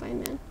dominated by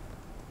men?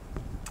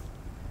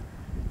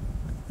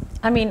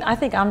 I mean, I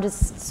think I'm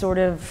just sort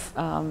of,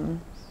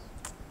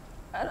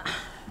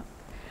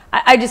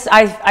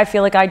 I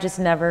feel like I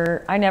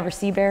never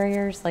see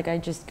barriers. Like, I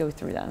just go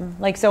through them.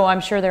 Like, so I'm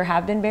sure there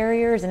have been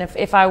barriers. And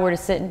if I were to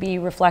sit and be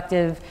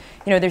reflective,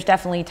 there's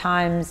definitely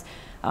times,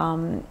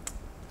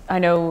 I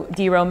know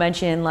D-Row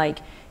mentioned, like,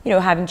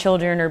 having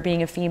children or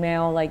being a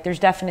female. Like, there's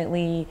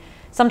definitely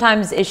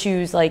sometimes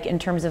issues, like, in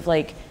terms of,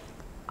 like,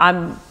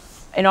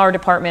 in our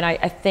department,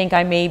 I think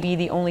I may be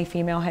the only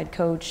female head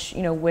coach,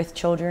 with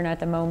children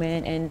at the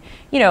moment. And,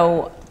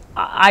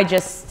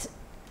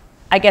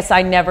 I guess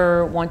I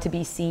never want to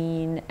be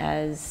seen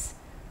as,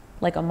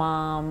 like, a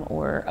mom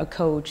or a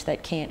coach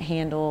that can't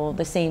handle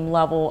the same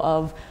level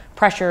of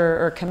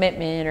pressure or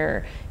commitment,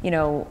 or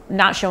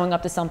not showing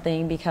up to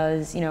something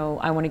because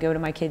I want to go to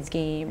my kid's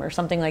game or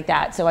something like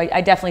that. So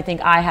I definitely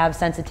think I have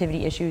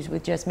sensitivity issues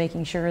with just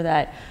making sure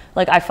that,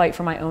 like, I fight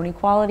for my own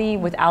equality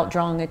without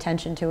drawing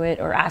attention to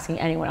it or asking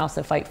anyone else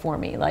to fight for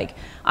me. Like,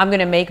 I'm going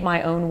to make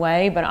my own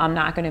way, but I'm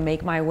not going to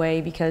make my way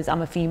because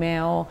I'm a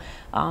female,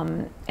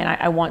 and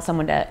I want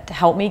someone to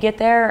help me get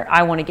there.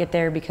 I want to get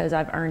there because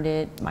I've earned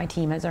it. My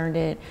team has earned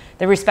it.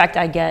 The respect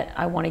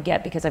I want to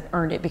get because I've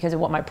earned it because of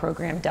what my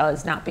program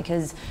does, not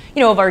because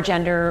of our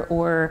gender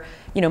or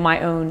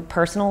my own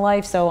personal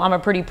life. So I'm a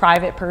pretty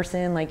private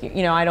person. Like,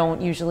 I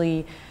don't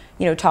usually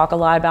talk a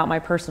lot about my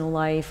personal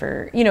life,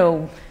 or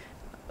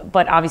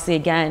but obviously,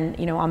 again,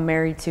 I'm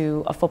married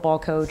to a football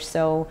coach,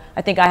 so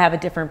I think I have a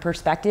different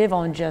perspective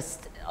on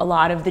just a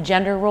lot of the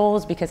gender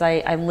roles because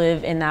I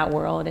live in that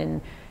world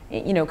and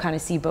kind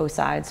of see both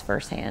sides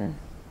firsthand.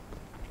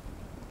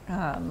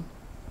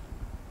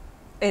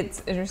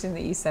 It's interesting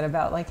that you said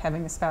about, like,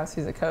 having a spouse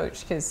who's a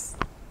coach, because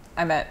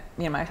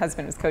my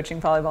husband was coaching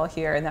volleyball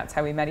here, and that's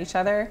how we met each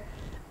other.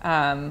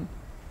 And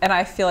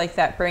I feel like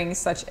that brings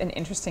such an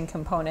interesting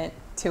component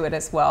to it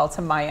as well,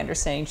 to my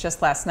understanding.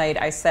 Just last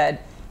night I said,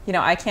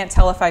 I can't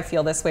tell if I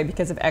feel this way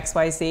because of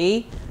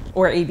XYZ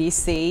or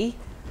ABC.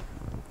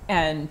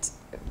 And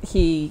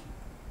he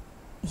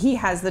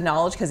has the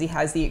knowledge because he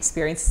has the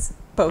experience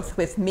both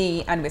with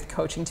me and with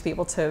coaching to be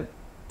able to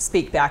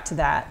speak back to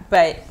that.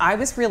 But I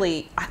was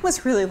really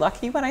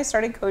lucky when I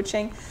started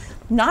coaching,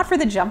 not for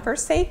the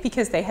jumpers' sake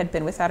because they had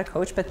been without a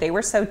coach, but they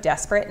were so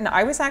desperate. And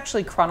I was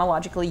actually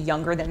chronologically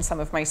younger than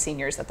some of my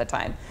seniors at the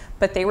time,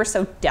 but they were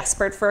so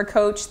desperate for a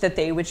coach that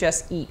they would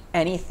just eat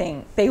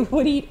anything. They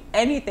would eat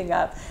anything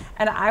up.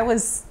 And I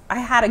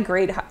had a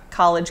great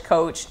college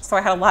coach, so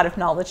I had a lot of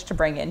knowledge to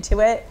bring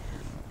into it.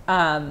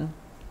 So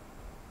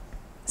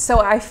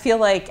I feel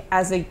like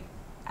as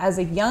as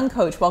a young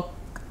coach, while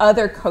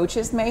other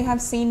coaches may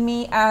have seen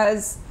me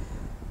as,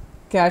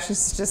 gosh,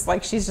 it's just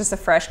like she's just a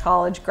fresh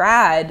college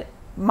grad,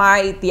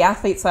 the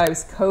athletes that I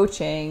was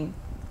coaching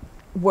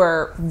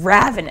were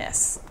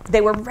ravenous.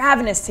 They were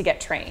ravenous to get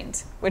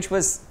trained, which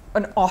was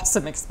an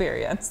awesome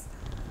experience.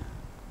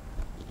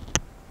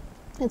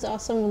 It's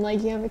awesome,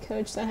 like, you have a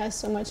coach that has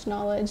so much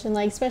knowledge, and,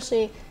 like,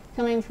 especially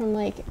coming from,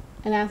 like,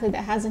 an athlete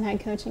that hasn't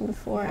had coaching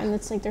before, and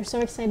it's like they're so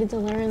excited to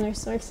learn, they're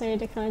so excited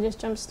to kind of just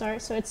jumpstart.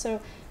 So it's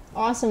so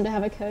awesome to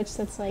have a coach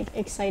that's, like,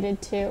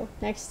 excited too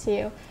next to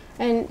you.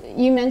 And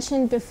you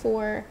mentioned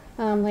before,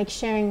 like,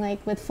 sharing,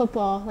 like, with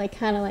football, like,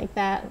 kind of like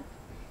that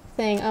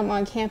thing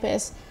on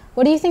campus.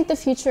 What do you think the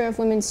future of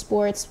women's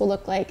sports will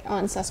look like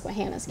on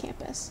Susquehanna's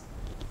campus?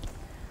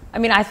 I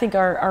mean, I think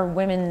our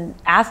women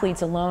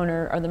athletes alone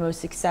are the most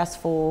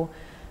successful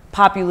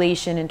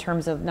population in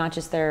terms of not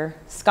just their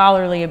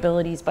scholarly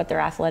abilities, but their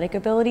athletic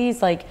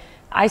abilities. Like,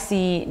 I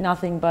see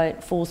nothing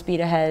but full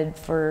speed ahead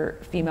for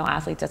female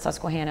athletes at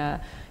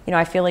Susquehanna. You know,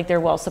 I feel like they're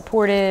well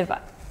supported,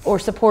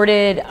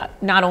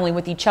 not only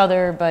with each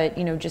other, but,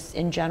 you know, just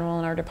in general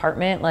in our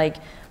department. Like,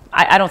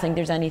 I don't think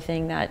there's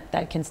anything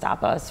that can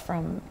stop us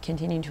from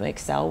continuing to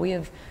excel. We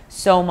have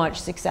so much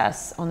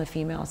success on the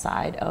female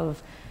side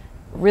of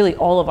really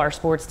all of our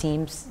sports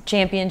teams,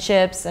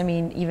 championships. I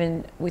mean,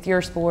 even with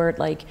your sport,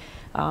 like,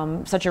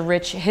 such a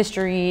rich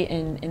history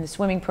in the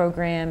swimming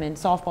program and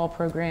softball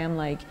program.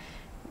 Like,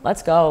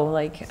 let's go.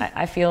 Like,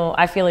 I feel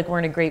like we're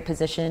in a great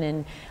position,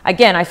 and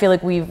again, I feel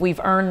like we've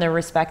earned the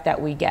respect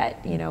that we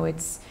get. You know,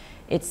 it's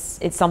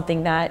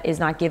something that is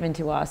not given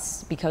to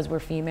us because we're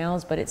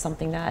females, but it's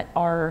something that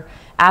our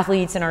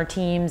athletes and our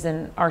teams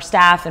and our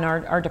staff and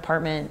our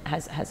department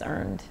has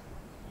earned.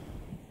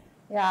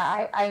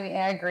 Yeah, I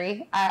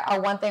agree.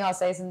 One thing I'll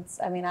say, since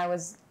I'm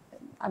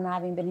not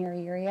having been here a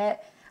year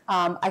yet,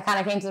 I kind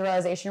of came to the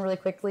realization really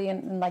quickly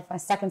in like my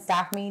second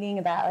staff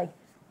meeting that, like,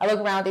 I look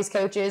around at these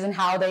coaches and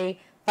how they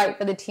fight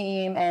for the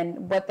team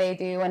and what they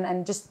do,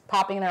 and just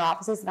popping in their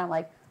offices, and I'm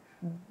like,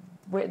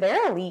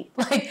 they're elite.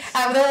 Like,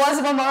 there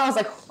was one moment I was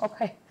like,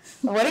 okay,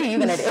 what are you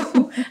gonna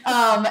do?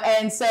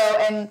 I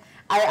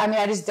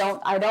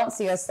don't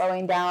see us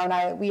slowing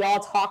down. We all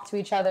talk to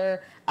each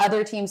other.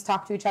 Other teams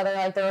talk to each other.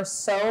 Like, they're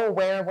so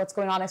aware of what's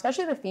going on,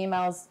 especially the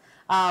females.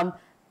 I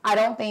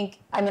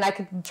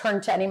could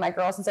turn to any of my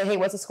girls and say, hey,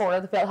 what's the score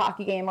of the field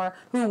hockey game, or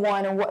who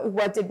won, or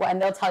what did what,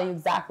 and they'll tell you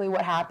exactly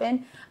what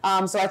happened.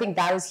 So I think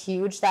that is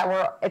huge,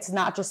 that it's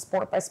not just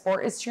sport by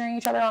sport is cheering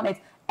each other on, it's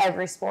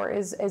every sport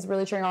is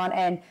really cheering on.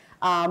 And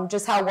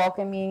just how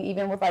welcoming,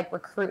 even with, like,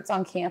 recruits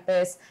on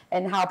campus,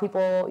 and how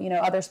people, you know,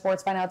 other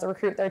sports find out it's a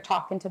recruit, they're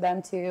talking to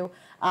them too.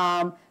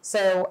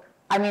 So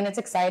I mean, it's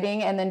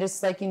exciting. And then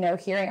just, like, you know,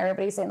 hearing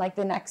everybody saying, like,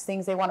 the next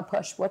things they want to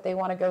push, what they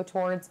want to go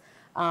towards.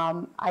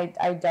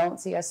 I don't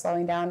see us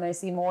slowing down, and I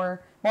see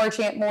more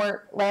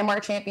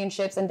landmark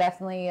championships, and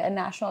definitely a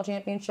national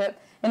championship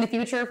in the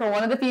future for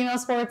one of the female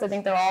sports. I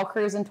think they're all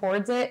cruising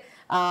towards it.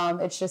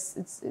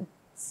 It's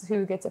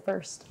who gets it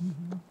first.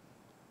 Mm-hmm.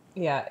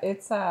 Yeah,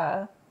 it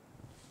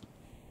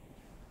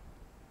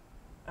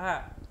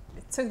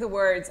took the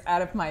words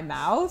out of my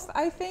mouth,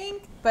 I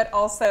think, but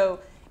also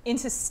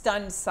into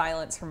stunned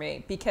silence for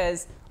me,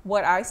 because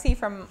what I see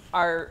from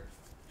our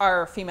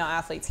female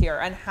athletes here,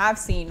 and have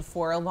seen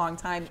for a long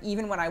time,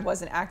 even when I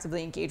wasn't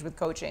actively engaged with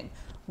coaching,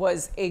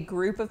 was a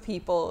group of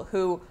people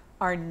who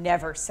are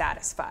never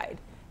satisfied.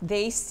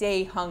 They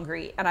stay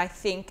hungry, and I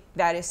think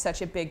that is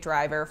such a big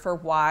driver for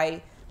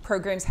why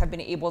programs have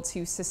been able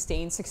to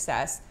sustain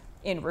success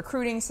in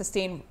recruiting,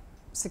 sustain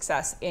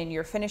success in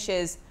your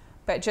finishes,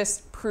 but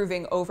just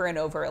proving over and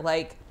over,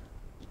 like,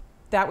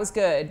 that was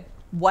good,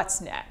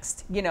 what's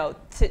next? You know,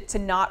 to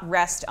not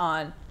rest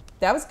on,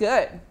 that was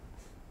good,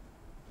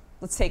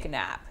 let's take a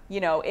nap. You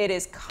know, it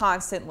is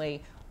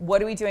constantly,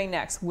 what are we doing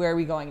next? Where are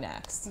we going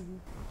next?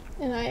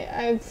 Mm-hmm. And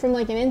I, from,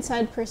 like, an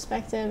inside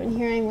perspective and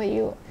hearing what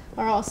you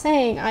are all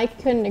saying, I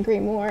couldn't agree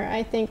more.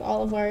 I think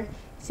all of our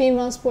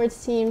female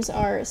sports teams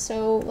are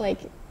so, like,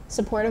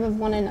 supportive of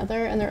one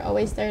another, and they're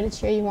always there to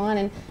cheer you on.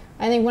 And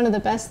I think one of the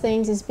best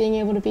things is being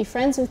able to be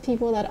friends with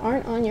people that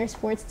aren't on your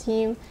sports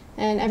team,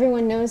 and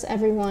everyone knows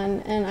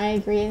everyone. And I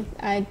agree.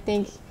 I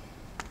think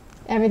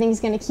everything's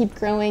going to keep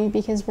growing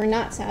because we're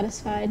not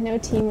satisfied. No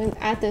team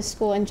at this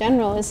school in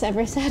general is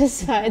ever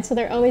satisfied. So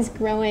they're always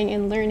growing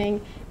and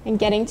learning and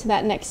getting to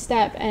that next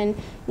step. And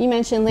you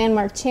mentioned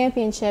landmark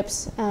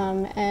championships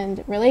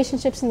and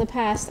relationships in the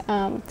past.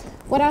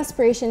 What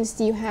aspirations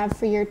do you have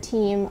for your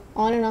team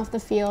on and off the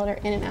field, or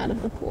in and out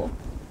of the pool?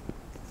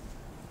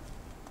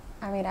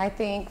 I mean, I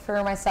think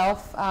for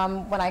myself,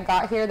 when I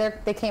got here,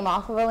 they came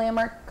off of a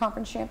landmark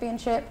conference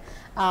championship,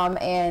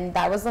 and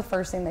that was the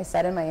first thing they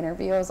said in my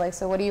interview. I was like,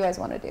 so what do you guys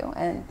want to do?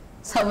 And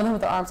some of them with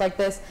their arms like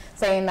this,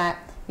 saying that,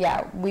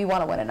 yeah, we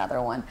want to win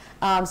another one.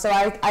 So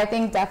I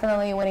think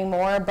definitely winning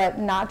more, but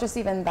not just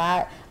even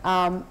that.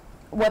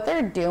 What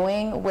they're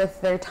doing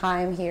with their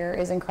time here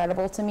is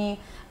incredible to me,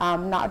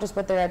 not just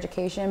with their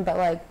education, but,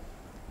 like,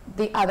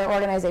 the other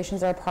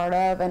organizations they're a part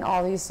of, and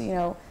all these, you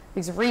know,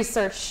 these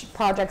research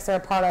projects they're a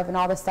part of, and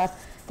all this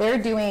stuff. They're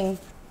doing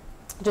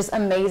just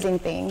amazing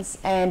things.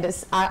 And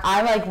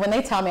I like, when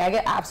they tell me, I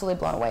get absolutely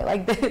blown away.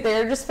 Like,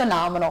 they're just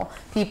phenomenal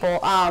people,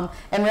 and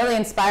really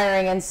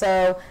inspiring. And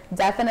so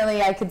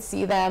definitely I could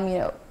see them, you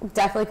know,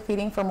 definitely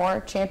competing for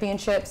more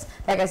championships,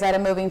 like I said,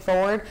 and moving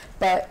forward.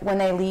 But when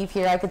they leave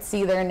here, I could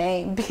see their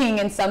name being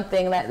in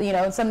something that, you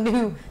know, some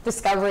new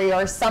discovery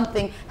or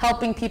something,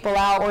 helping people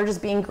out, or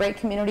just being great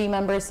community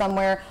members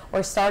somewhere,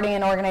 or starting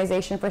an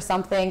organization for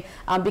something,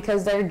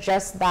 because they're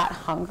just that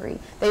hungry.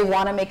 They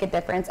want to make a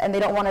difference, and they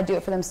don't want to do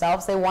it for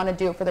themselves. They want to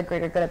do it for the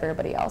greater good of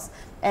everybody else.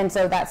 And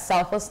so that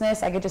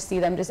selflessness, I could just see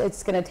them, just,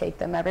 it's going to take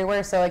them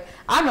everywhere. So like,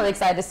 I'm really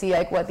excited to see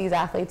like what these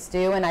athletes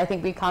do, and I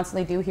think we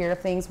constantly do hear of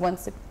things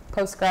once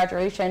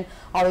post-graduation,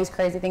 all these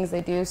crazy things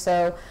they do.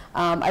 So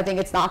I think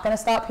it's not going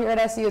to stop here at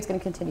SU. It's going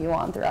to continue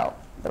on throughout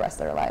the rest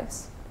of their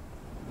lives.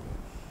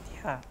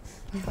 Yeah.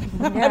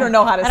 I don't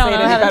know how to say it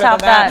any how to better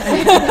top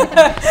than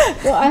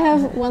that. Well, I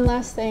have one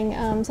last thing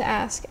to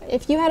ask.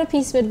 If you had a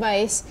piece of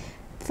advice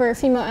for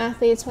female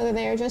athletes, whether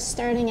they are just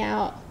starting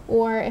out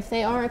or if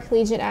they are a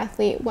collegiate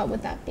athlete, what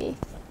would that be?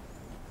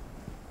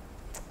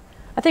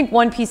 I think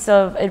one piece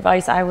of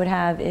advice I would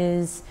have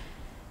is,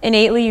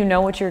 innately you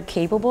know what you're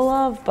capable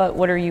of, but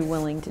what are you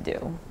willing to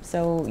do?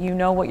 So you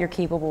know what you're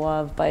capable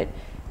of, but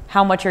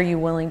how much are you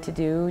willing to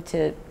do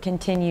to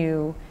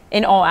continue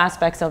in all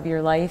aspects of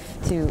your life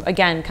to,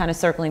 again, kind of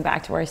circling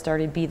back to where I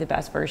started, be the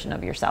best version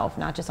of yourself,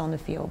 not just on the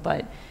field,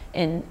 but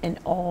in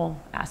all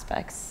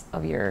aspects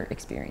of your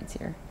experience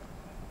here.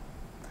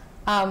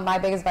 My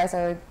biggest advice,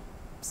 I would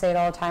say it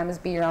all the time, is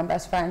be your own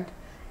best friend.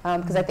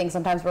 Because I think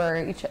sometimes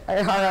we're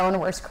our own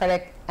worst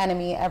critic,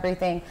 enemy,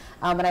 everything.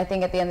 And I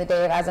think at the end of the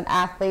day, as an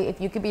athlete, if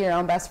you could be your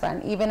own best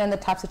friend, even in the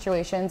tough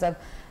situations of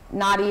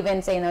not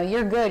even saying, no,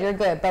 you're good,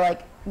 but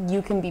like,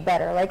 you can be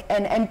better. Like,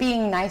 and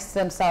being nice to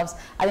themselves,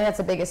 I think that's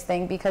the biggest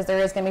thing, because there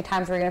is going to be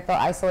times where you're going to feel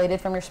isolated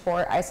from your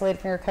sport, isolated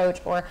from your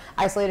coach, or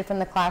isolated from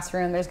the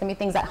classroom. There's going to be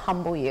things that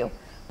humble you.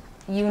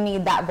 You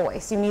need that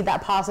voice. You need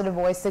that positive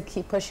voice to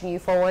keep pushing you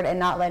forward and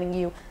not letting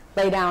you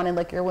lay down and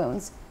lick your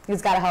wounds.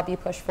 It's got to help you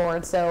push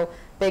forward. So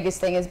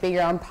biggest thing is be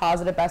your own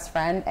positive best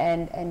friend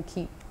and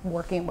keep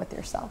working with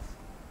yourself.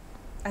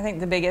 I think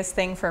the biggest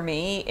thing for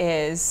me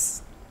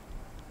is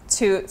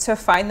to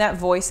find that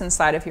voice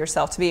inside of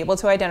yourself, to be able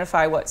to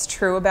identify what's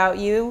true about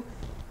you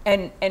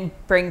and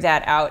bring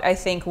that out. I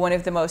think one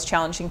of the most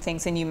challenging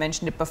things, and you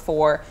mentioned it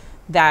before,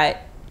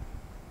 that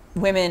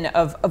women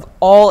of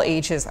all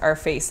ages are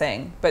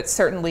facing, but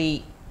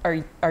certainly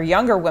our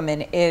younger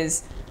women,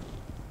 is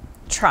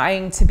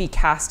trying to be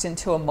cast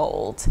into a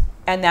mold.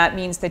 And that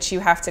means that you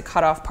have to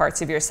cut off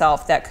parts of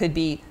yourself that could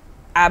be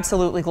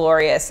absolutely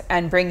glorious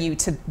and bring you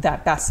to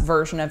that best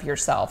version of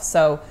yourself.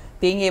 So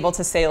being able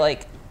to say,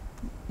 like,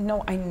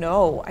 no, I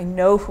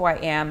know who I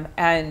am,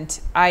 and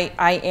I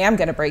am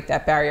going to break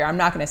that barrier. I'm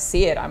not going to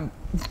see it. I'm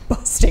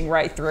busting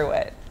right through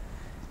it.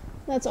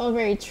 That's all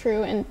very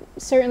true and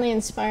certainly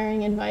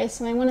inspiring advice.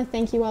 And I want to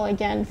thank you all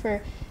again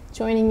for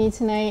joining me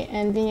tonight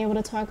and being able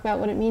to talk about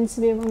what it means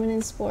to be a woman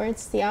in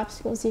sports, the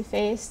obstacles you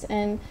faced,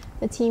 and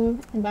the team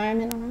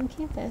environment around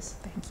campus.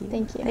 Thank you.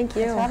 Thank you. Thank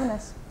you. Thanks for having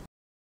us.